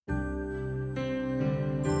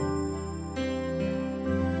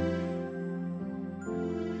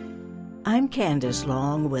I'm Candace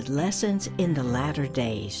Long with Lessons in the Latter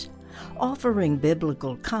Days, offering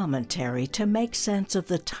biblical commentary to make sense of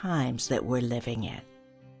the times that we're living in.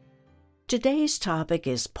 Today's topic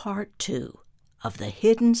is Part 2 of the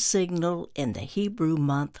hidden signal in the Hebrew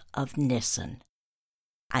month of Nissan.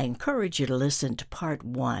 I encourage you to listen to Part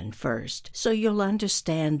 1 first so you'll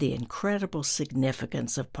understand the incredible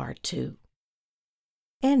significance of Part 2.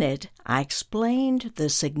 In it, I explained the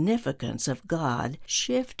significance of God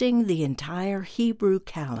shifting the entire Hebrew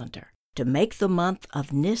calendar to make the month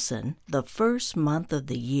of Nissan the first month of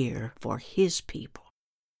the year for His people.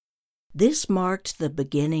 This marked the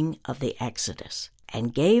beginning of the Exodus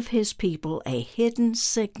and gave His people a hidden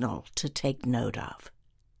signal to take note of.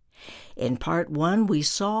 In Part 1, we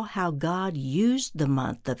saw how God used the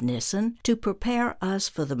month of Nissan to prepare us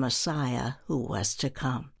for the Messiah who was to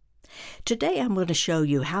come. Today I'm going to show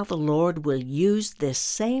you how the Lord will use this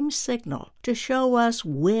same signal to show us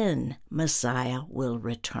when Messiah will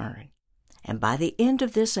return. And by the end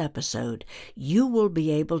of this episode, you will be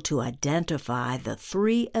able to identify the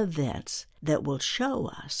 3 events that will show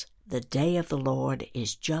us the day of the Lord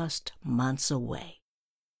is just months away.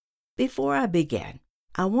 Before I begin,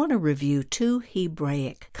 I want to review 2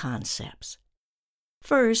 Hebraic concepts.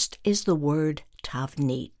 First is the word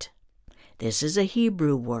tavnit. This is a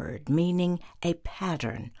Hebrew word meaning a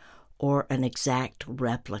pattern or an exact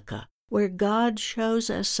replica, where God shows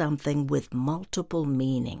us something with multiple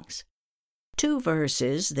meanings. 2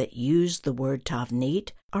 verses that use the word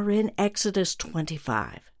tavnit are in Exodus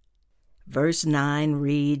 25. Verse 9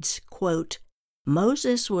 reads, quote,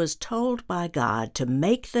 "Moses was told by God to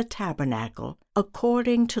make the tabernacle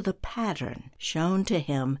according to the pattern shown to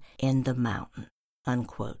him in the mountain,"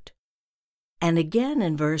 unquote. And again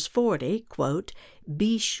in verse 40, quote,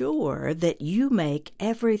 "Be sure that you make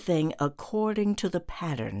everything according to the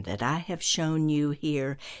pattern that I have shown you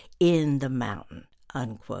here in the mountain,"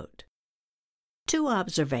 unquote. 2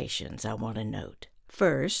 observations I want to note.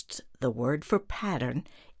 First, the word for pattern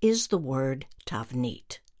is the word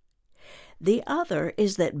tavnit. The other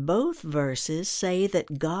is that both verses say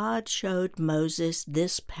that God showed Moses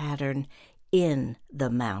this pattern in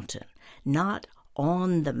the mountain, not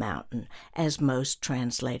on the mountain, as most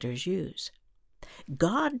translators use.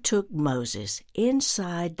 God took Moses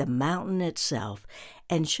inside the mountain itself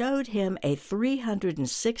and showed him a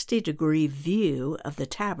 360-degree view of the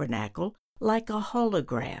tabernacle like a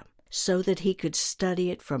hologram, so that he could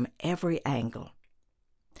study it from every angle.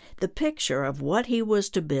 The picture of what he was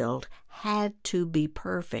to build had to be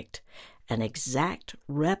perfect, an exact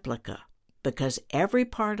replica, because every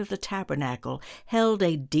part of the tabernacle held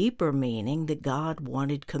a deeper meaning that God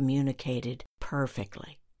wanted communicated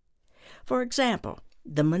perfectly. For example,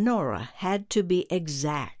 the menorah had to be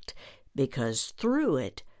exact because through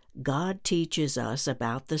it, God teaches us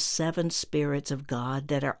about the 7 spirits of God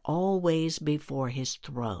that are always before His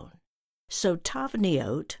throne. So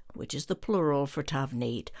tavniot, which is the plural for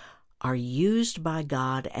tavnit, are used by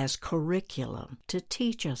God as curriculum to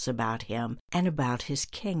teach us about Him and about His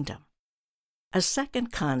kingdom. A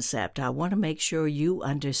second concept I want to make sure you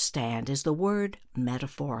understand is the word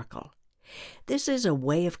metaphorical. This is a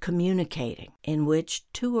way of communicating in which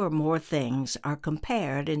 2 or more things are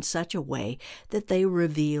compared in such a way that they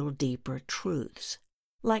reveal deeper truths.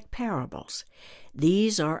 Like parables,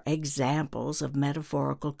 these are examples of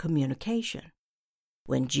metaphorical communication.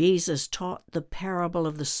 When Jesus taught the parable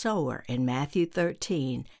of the sower in Matthew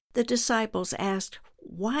 13, the disciples asked,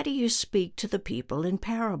 "Why do you speak to the people in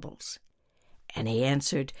parables?" And He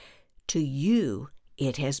answered, "To you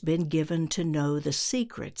it has been given to know the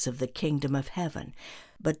secrets of the kingdom of heaven,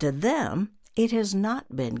 but to them it has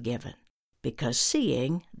not been given, because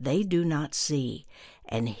seeing they do not see,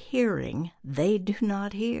 and hearing they do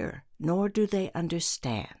not hear, nor do they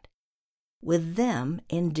understand. With them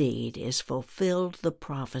indeed is fulfilled the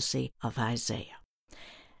prophecy of Isaiah."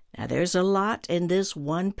 Now there's a lot in this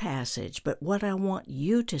one passage, but what I want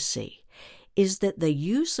you to see is that the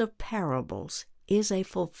use of parables is a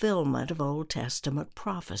fulfillment of Old Testament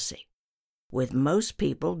prophecy. With most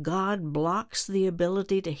people, God blocks the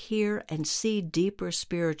ability to hear and see deeper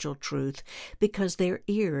spiritual truth because their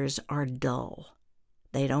ears are dull.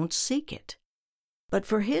 They don't seek it. But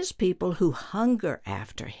for His people who hunger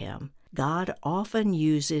after Him, God often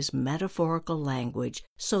uses metaphorical language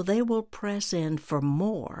so they will press in for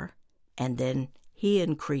more, and then He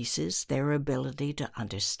increases their ability to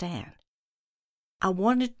understand. I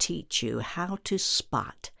want to teach you how to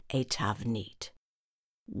spot a tavnit.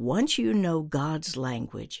 Once you know God's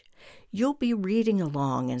language, you'll be reading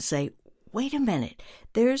along and say, "Wait a minute,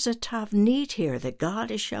 there's a tavnit here that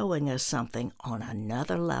God is showing us something on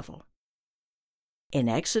another level." In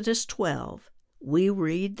Exodus 12, we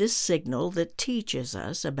read the signal that teaches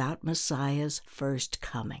us about Messiah's first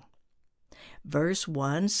coming. Verse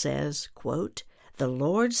 1 says, quote, "The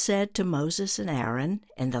Lord said to Moses and Aaron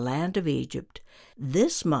in the land of Egypt,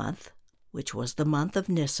 'This month,'" which was the month of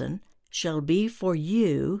Nissan, "'shall be for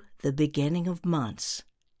you the beginning of months.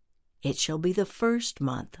 It shall be the first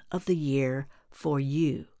month of the year for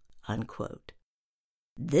you," unquote.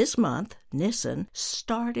 This month, Nissan,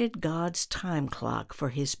 started God's time clock for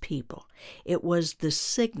his people. It was the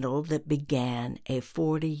signal that began a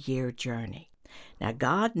 40-year journey. Now,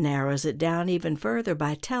 God narrows it down even further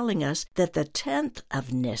by telling us that the 10th of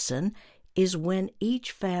Nissan is when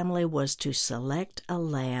each family was to select a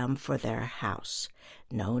lamb for their house,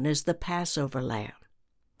 known as the Passover lamb.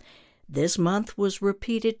 This month was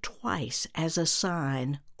repeated twice as a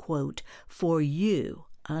sign, quote, "for you,"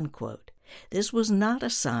 unquote. This was not a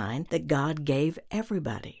sign that God gave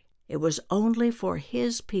everybody. It was only for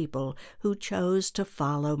his people who chose to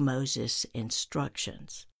follow Moses'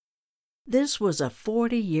 instructions. This was a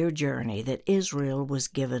 40-year journey that Israel was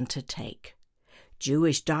given to take.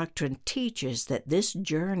 Jewish doctrine teaches that this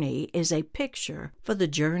journey is a picture for the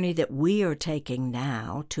journey that we are taking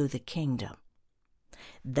now to the kingdom.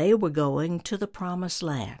 They were going to the Promised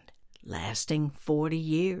Land, lasting 40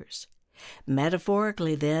 years.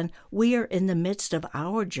 Metaphorically, then, we are in the midst of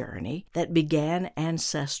our journey that began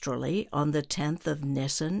ancestrally on the 10th of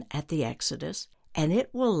Nissan at the Exodus, and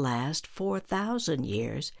it will last 4,000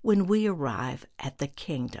 years when we arrive at the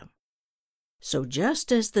kingdom. So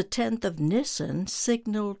just as the 10th of Nissan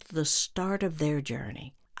signaled the start of their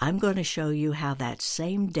journey, I'm going to show you how that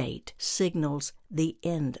same date signals the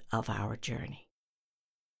end of our journey.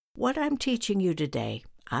 What I'm teaching you today,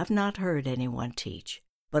 I've not heard anyone teach.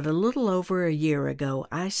 But a little over a year ago,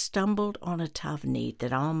 I stumbled on a tavnit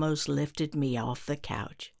that almost lifted me off the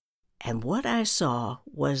couch. And what I saw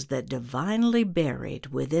was that divinely buried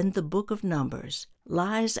within the book of Numbers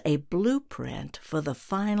lies a blueprint for the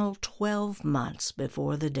final 12 months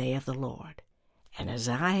before the day of the Lord. And as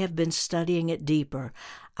I have been studying it deeper,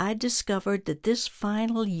 I discovered that this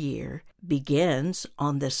final year begins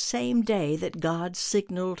on the same day that God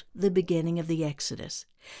signaled the beginning of the Exodus,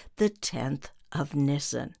 the 10th of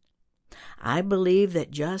Nissan. I believe that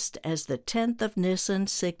just as the 10th of Nissan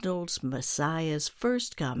signals Messiah's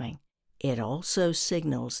first coming, it also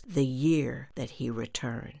signals the year that he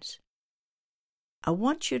returns. I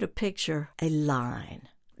want you to picture a line.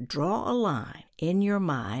 Draw a line in your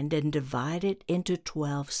mind and divide it into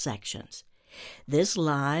 12 sections. This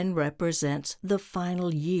line represents the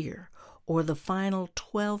final year, or the final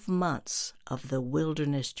 12 months of the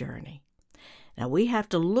wilderness journey. Now, we have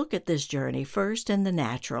to look at this journey first in the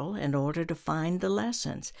natural in order to find the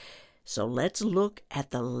lessons. So let's look at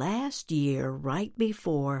the last year right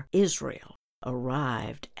before Israel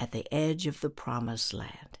arrived at the edge of the Promised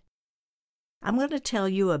Land. I'm going to tell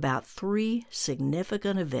you about 3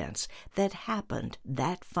 significant events that happened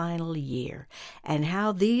that final year and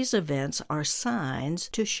how these events are signs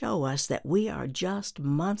to show us that we are just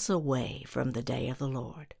months away from the day of the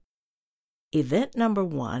Lord. Event number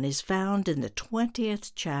 1 is found in the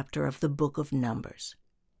 20th chapter of the book of Numbers.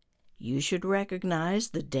 You should recognize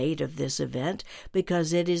the date of this event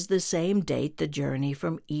because it is the same date the journey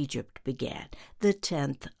from Egypt began, the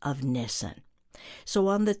 10th of Nissan. So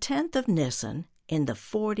on the 10th of Nissan, in the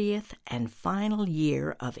 40th and final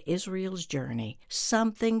year of Israel's journey,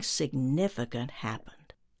 something significant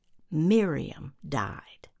happened. Miriam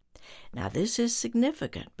died. Now this is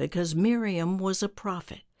significant because Miriam was a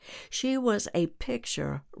prophet. She was a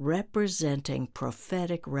picture representing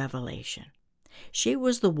prophetic revelation. She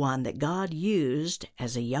was the one that God used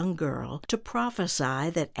as a young girl to prophesy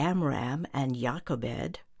that Amram and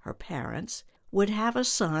Jochebed, her parents, would have a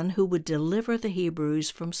son who would deliver the Hebrews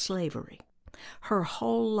from slavery. Her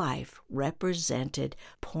whole life represented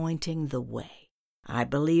pointing the way. I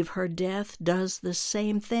believe her death does the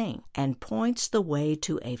same thing and points the way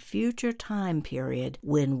to a future time period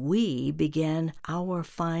when we begin our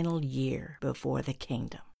final year before the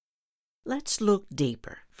kingdom. Let's look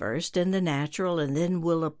deeper, first in the natural, and then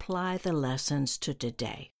we'll apply the lessons to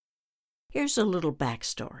today. Here's a little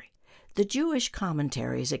backstory. The Jewish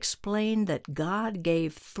commentaries explain that God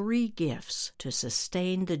gave 3 gifts to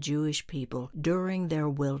sustain the Jewish people during their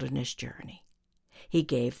wilderness journey. He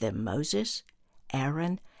gave them Moses,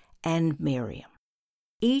 Aaron, and Miriam,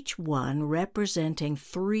 each one representing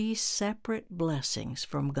 3 separate blessings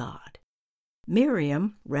from God.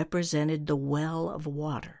 Miriam represented the well of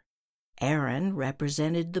water. Aaron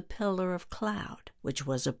represented the pillar of cloud, which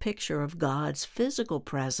was a picture of God's physical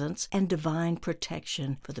presence and divine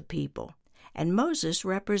protection for the people. and Moses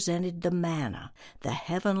represented the manna, the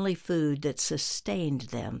heavenly food that sustained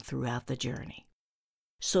them throughout the journey.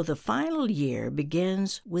 So the final year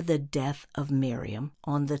begins with the death of Miriam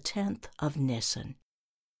on the 10th of Nissan.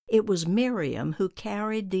 It was Miriam who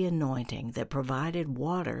carried the anointing that provided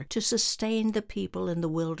water to sustain the people in the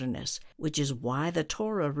wilderness, which is why the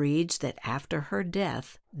Torah reads that after her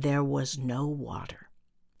death there was no water.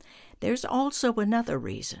 There's also another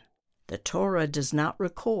reason. The Torah does not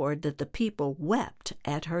record that the people wept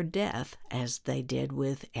at her death as they did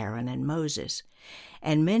with Aaron and Moses,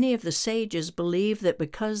 and many of the sages believe that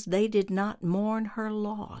because they did not mourn her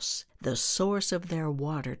loss, the source of their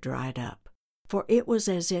water dried up. For it was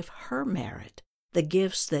as if her merit, the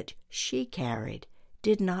gifts that she carried,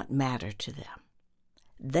 did not matter to them.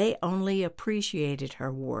 They only appreciated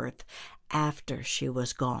her worth after she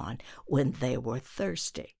was gone, when they were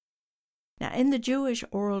thirsty. Now, in the Jewish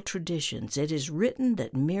oral traditions, it is written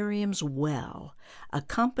that Miriam's well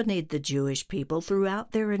accompanied the Jewish people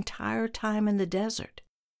throughout their entire time in the desert.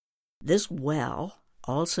 This well,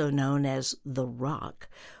 also known as the rock,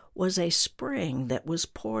 was a spring that was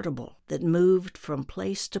portable, that moved from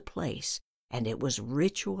place to place, and it was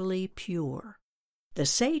ritually pure. The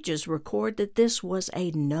sages record that this was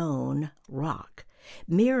a known rock.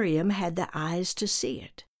 Miriam had the eyes to see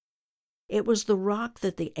it. It was the rock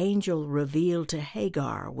that the angel revealed to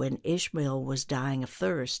Hagar when Ishmael was dying of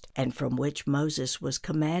thirst, and from which Moses was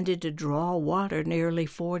commanded to draw water nearly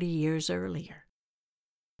 40 years earlier.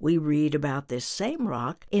 We read about this same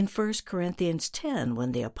rock in 1 Corinthians 10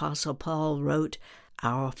 when the Apostle Paul wrote,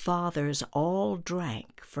 "Our fathers all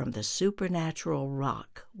drank from the supernatural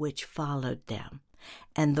rock which followed them,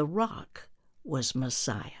 and the rock was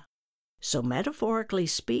Messiah." So metaphorically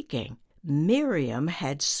speaking, Miriam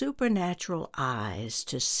had supernatural eyes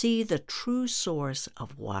to see the true source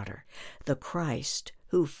of water, the Christ,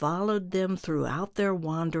 who followed them throughout their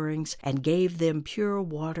wanderings and gave them pure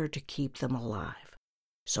water to keep them alive.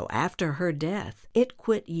 So after her death, it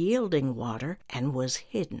quit yielding water and was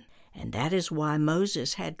hidden, and that is why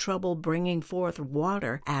Moses had trouble bringing forth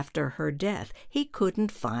water after her death. He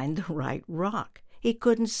couldn't find the right rock. He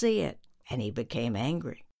couldn't see it, and he became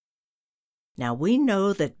angry. Now we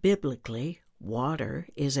know that biblically, water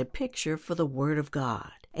is a picture for the Word of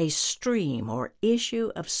God, a stream or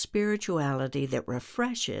issue of spirituality that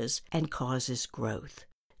refreshes and causes growth.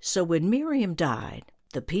 So when Miriam died,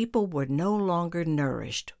 the people were no longer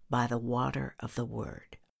nourished by the water of the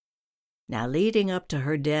Word. Now leading up to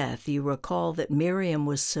her death, you recall that Miriam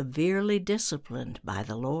was severely disciplined by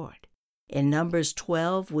the Lord. In Numbers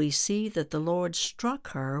 12, we see that the Lord struck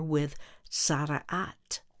her with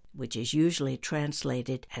sara'at, which is usually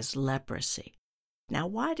translated as leprosy. Now,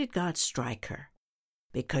 why did God strike her?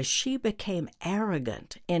 Because she became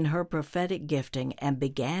arrogant in her prophetic gifting and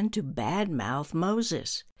began to badmouth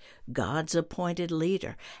Moses, God's appointed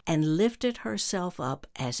leader, and lifted herself up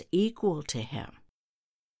as equal to him.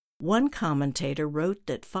 One commentator wrote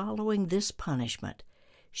that following this punishment,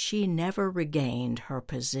 she never regained her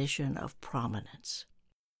position of prominence.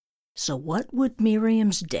 So what would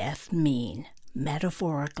Miriam's death mean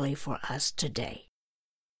metaphorically for us today?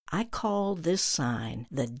 I call this sign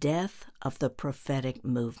the death of the prophetic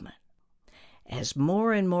movement. As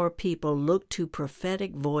more and more people look to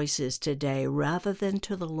prophetic voices today rather than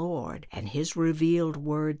to the Lord and His revealed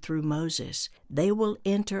word through Moses, they will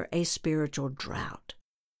enter a spiritual drought.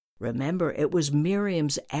 Remember, it was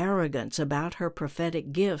Miriam's arrogance about her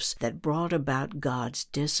prophetic gifts that brought about God's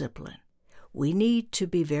discipline. We need to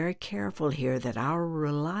be very careful here that our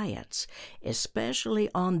reliance, especially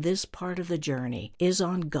on this part of the journey, is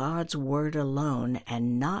on God's Word alone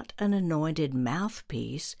and not an anointed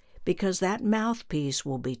mouthpiece, because that mouthpiece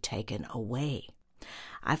will be taken away.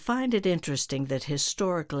 I find it interesting that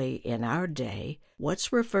historically in our day,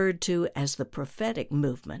 what's referred to as the prophetic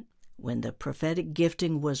movement, when the prophetic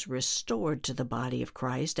gifting was restored to the body of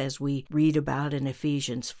Christ, as we read about in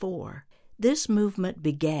Ephesians 4, this movement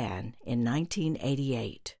began in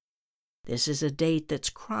 1988. This is a date that's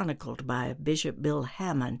chronicled by Bishop Bill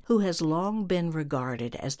Hamon, who has long been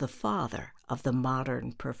regarded as the father of the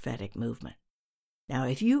modern prophetic movement. Now,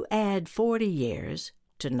 if you add 40 years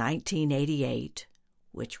to 1988,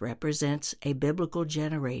 which represents a biblical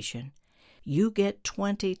generation, you get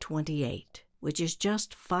 2028, which is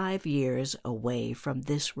just 5 years away from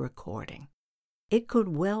this recording. It could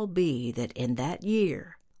well be that in that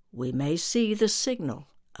year, we may see the signal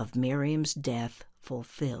of Miriam's death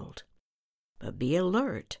fulfilled. But be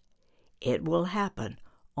alert, it will happen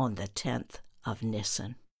on the 10th of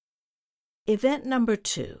Nissan. Event number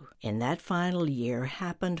 2 in that final year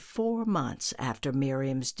happened 4 months after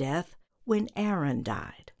Miriam's death when Aaron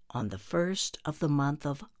died on the first of the month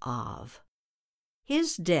of Av.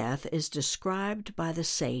 His death is described by the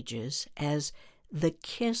sages as the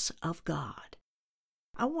kiss of God.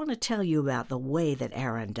 I want to tell you about the way that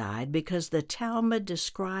Aaron died because the Talmud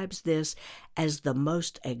describes this as the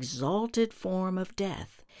most exalted form of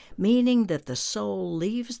death, meaning that the soul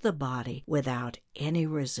leaves the body without any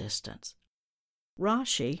resistance.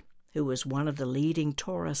 Rashi, who was one of the leading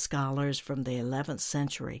Torah scholars from the 11th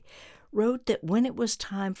century, wrote that when it was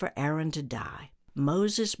time for Aaron to die,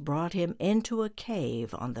 Moses brought him into a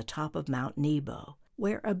cave on the top of Mount Nebo,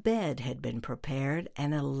 where a bed had been prepared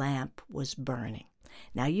and a lamp was burning.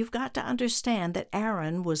 Now you've got to understand that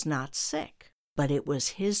Aaron was not sick, but it was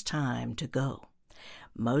his time to go.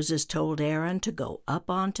 Moses told Aaron to go up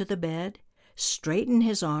onto the bed, straighten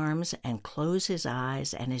his arms, and close his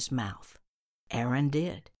eyes and his mouth. Aaron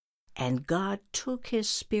did, and God took his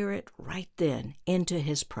spirit right then into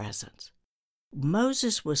his presence.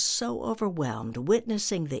 Moses was so overwhelmed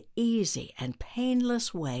witnessing the easy and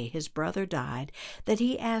painless way his brother died that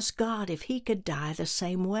he asked God if he could die the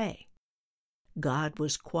same way. God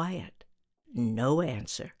was quiet. No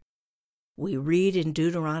answer. We read in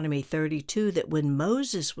Deuteronomy 32 that when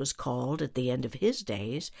Moses was called at the end of his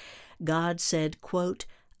days, God said, quote,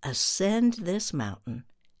 "Ascend this mountain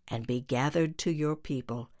and be gathered to your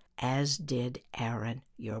people, as did Aaron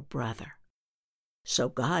your brother." So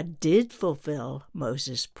God did fulfill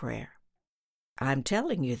Moses' prayer. I'm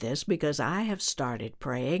telling you this because I have started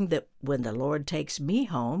praying that when the Lord takes me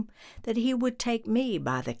home, that he would take me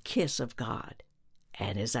by the kiss of God.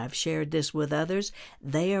 And as I've shared this with others,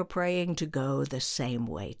 they are praying to go the same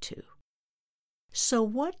way too. So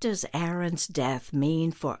what does Aaron's death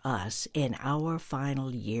mean for us in our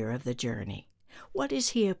final year of the journey? What is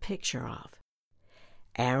he a picture of?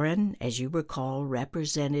 Aaron, as you recall,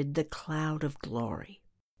 represented the cloud of glory.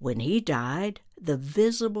 When he died, the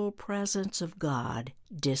visible presence of God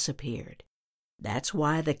disappeared. That's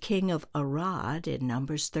why the king of Arad in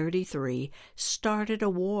Numbers 33 started a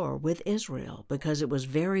war with Israel, because it was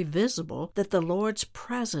very visible that the Lord's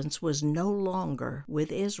presence was no longer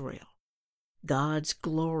with Israel. God's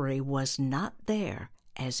glory was not there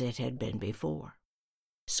as it had been before.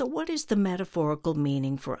 So what is the metaphorical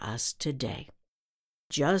meaning for us today?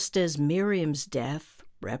 Just as Miriam's death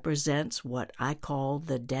represents what I call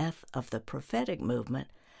the death of the prophetic movement,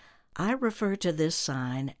 I refer to this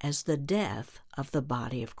sign as the death of the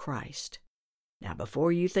body of Christ. Now,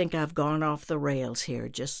 before you think I've gone off the rails here,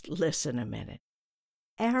 just listen a minute.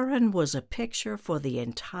 Aaron was a picture for the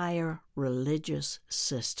entire religious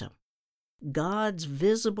system. God's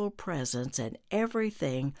visible presence and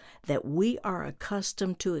everything that we are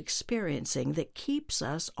accustomed to experiencing that keeps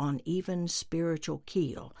us on even spiritual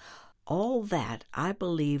keel, all that I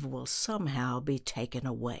believe will somehow be taken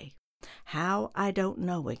away. How, I don't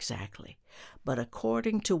know exactly, but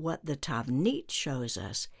according to what the Tavnit shows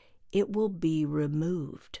us, it will be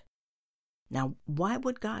removed. Now, why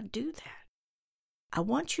would God do that? I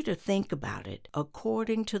want you to think about it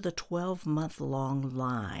according to the 12-month-long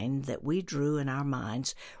line that we drew in our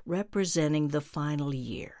minds representing the final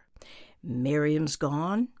year. Miriam's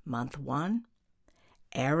gone, month 1.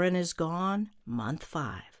 Aaron is gone, month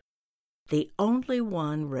 5. The only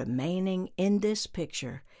one remaining in this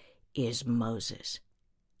picture is Moses,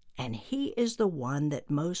 and he is the one that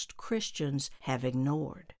most Christians have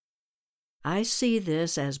ignored. I see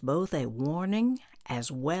this as both a warning as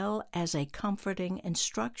well as a comforting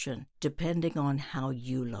instruction, depending on how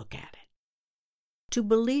you look at it. To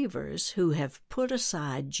believers who have put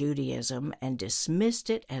aside Judaism and dismissed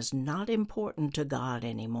it as not important to God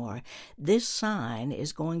anymore, this sign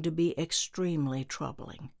is going to be extremely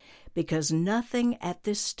troubling, because nothing at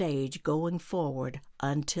this stage going forward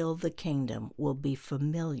until the kingdom will be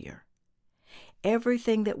familiar.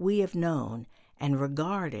 Everything that we have known and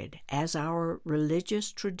regarded as our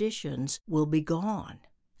religious traditions will be gone.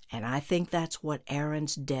 And I think that's what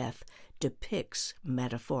Aaron's death depicts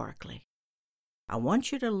metaphorically. I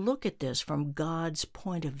want you to look at this from God's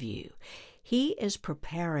point of view. He is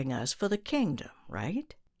preparing us for the kingdom,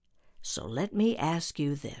 right? So let me ask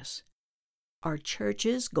you this. Are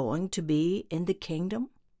churches going to be in the kingdom?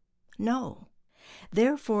 No.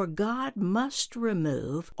 Therefore, God must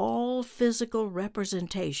remove all physical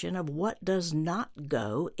representation of what does not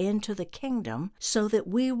go into the kingdom so that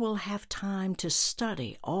we will have time to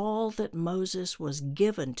study all that Moses was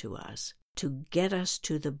given to us to get us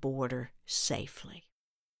to the border safely.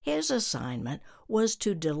 His assignment was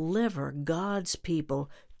to deliver God's people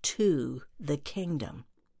to the kingdom.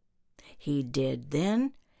 He did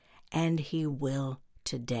then, and he will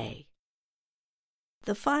today.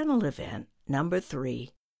 The final event, number 3,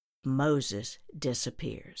 Moses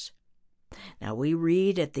disappears. Now we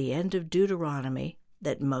read at the end of Deuteronomy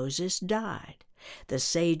that Moses died. The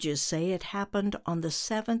sages say it happened on the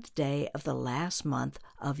 7th day of the last month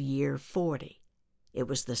of year 40. It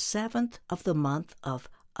was the 7th of the month of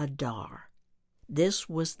Adar. This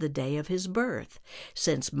was the day of his birth,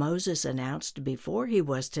 since Moses announced before he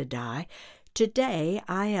was to die, "Today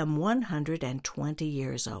I am 120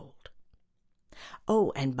 years old."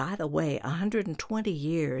 Oh, and by the way, 120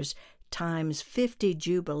 years times 50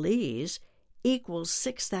 jubilees equals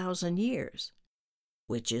 6,000 years,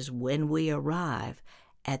 which is when we arrive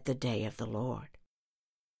at the day of the Lord.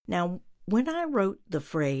 Now, when I wrote the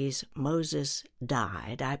phrase Moses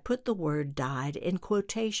died, I put the word died in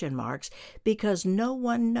quotation marks because no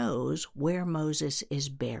one knows where Moses is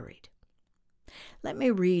buried. Let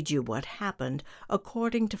me read you what happened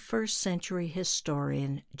according to first-century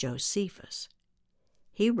historian Josephus.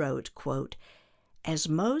 He wrote, quote, "As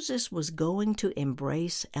Moses was going to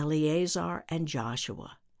embrace Eleazar and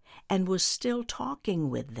Joshua, and was still talking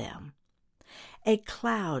with them, a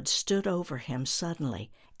cloud stood over him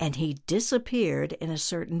suddenly, and he disappeared in a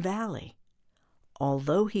certain valley.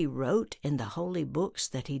 Although he wrote in the holy books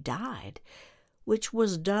that he died, which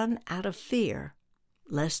was done out of fear,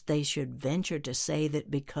 lest they should venture to say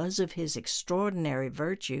that because of his extraordinary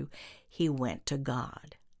virtue he went to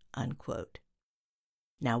God." Unquote.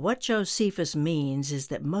 Now, what Josephus means is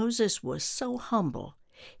that Moses was so humble,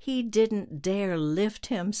 he didn't dare lift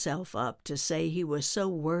himself up to say he was so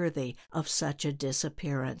worthy of such a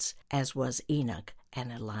disappearance as was Enoch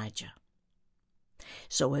and Elijah.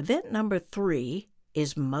 So event number 3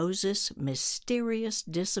 is Moses' mysterious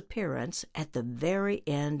disappearance at the very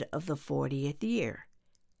end of the 40th year.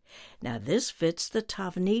 Now this fits the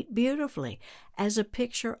Tavnit beautifully as a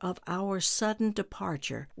picture of our sudden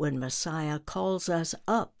departure when Messiah calls us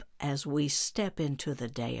up as we step into the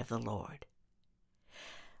day of the Lord.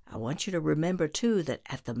 I want you to remember, too, that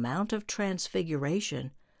at the Mount of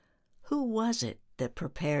Transfiguration, who was it that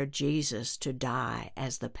prepared Jesus to die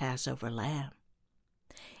as the Passover lamb?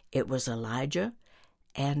 It was Elijah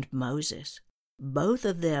and Moses, both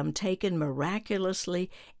of them taken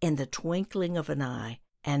miraculously in the twinkling of an eye,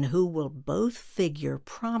 and who will both figure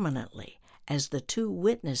prominently as the 2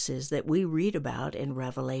 witnesses that we read about in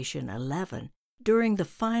Revelation 11 during the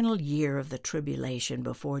final year of the tribulation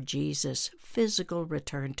before Jesus' physical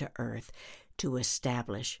return to earth to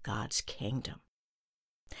establish God's kingdom.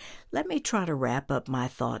 Let me try to wrap up my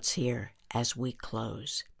thoughts here as we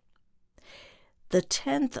close. The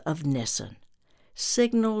 10th of Nissan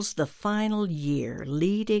signals the final year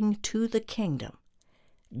leading to the kingdom,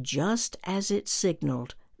 just as it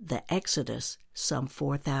signaled the Exodus some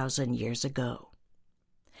 4,000 years ago.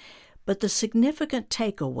 But the significant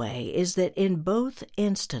takeaway is that in both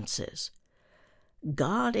instances,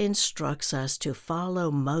 God instructs us to follow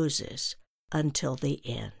Moses until the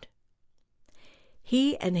end.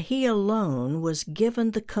 He and he alone was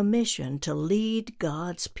given the commission to lead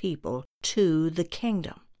God's people to the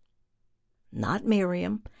kingdom. Not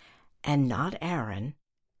Miriam, and not Aaron,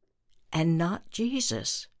 and not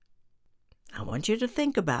Jesus. I want you to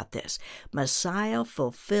think about this. Messiah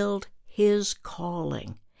fulfilled his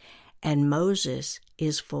calling, and Moses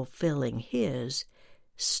is fulfilling his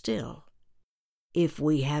still, if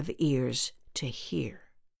we have ears to hear.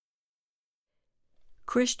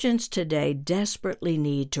 Christians today desperately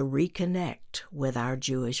need to reconnect with our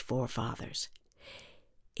Jewish forefathers.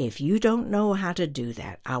 If you don't know how to do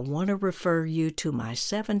that, I want to refer you to my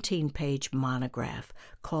 17-page monograph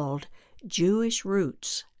called Jewish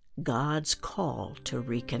Roots, God's Call to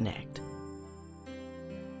Reconnect.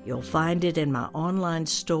 You'll find it in my online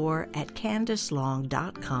store at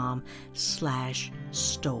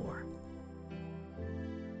candicelong.com/store.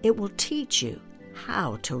 It will teach you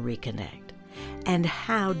how to reconnect and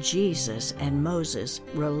how Jesus and Moses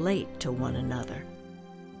relate to one another.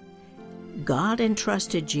 God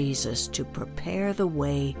entrusted Jesus to prepare the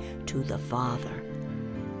way to the Father,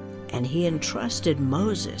 and he entrusted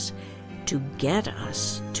Moses to get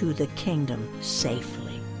us to the kingdom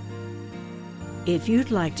safely. If you'd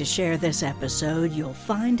like to share this episode, you'll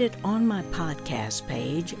find it on my podcast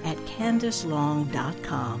page at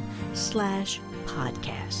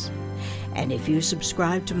candicelong.com/podcasts. And if you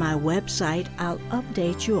subscribe to my website, I'll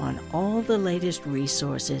update you on all the latest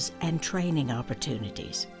resources and training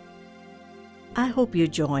opportunities. I hope you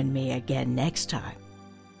join me again next time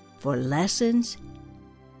for Lessons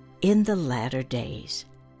in the Latter Days.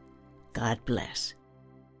 God bless.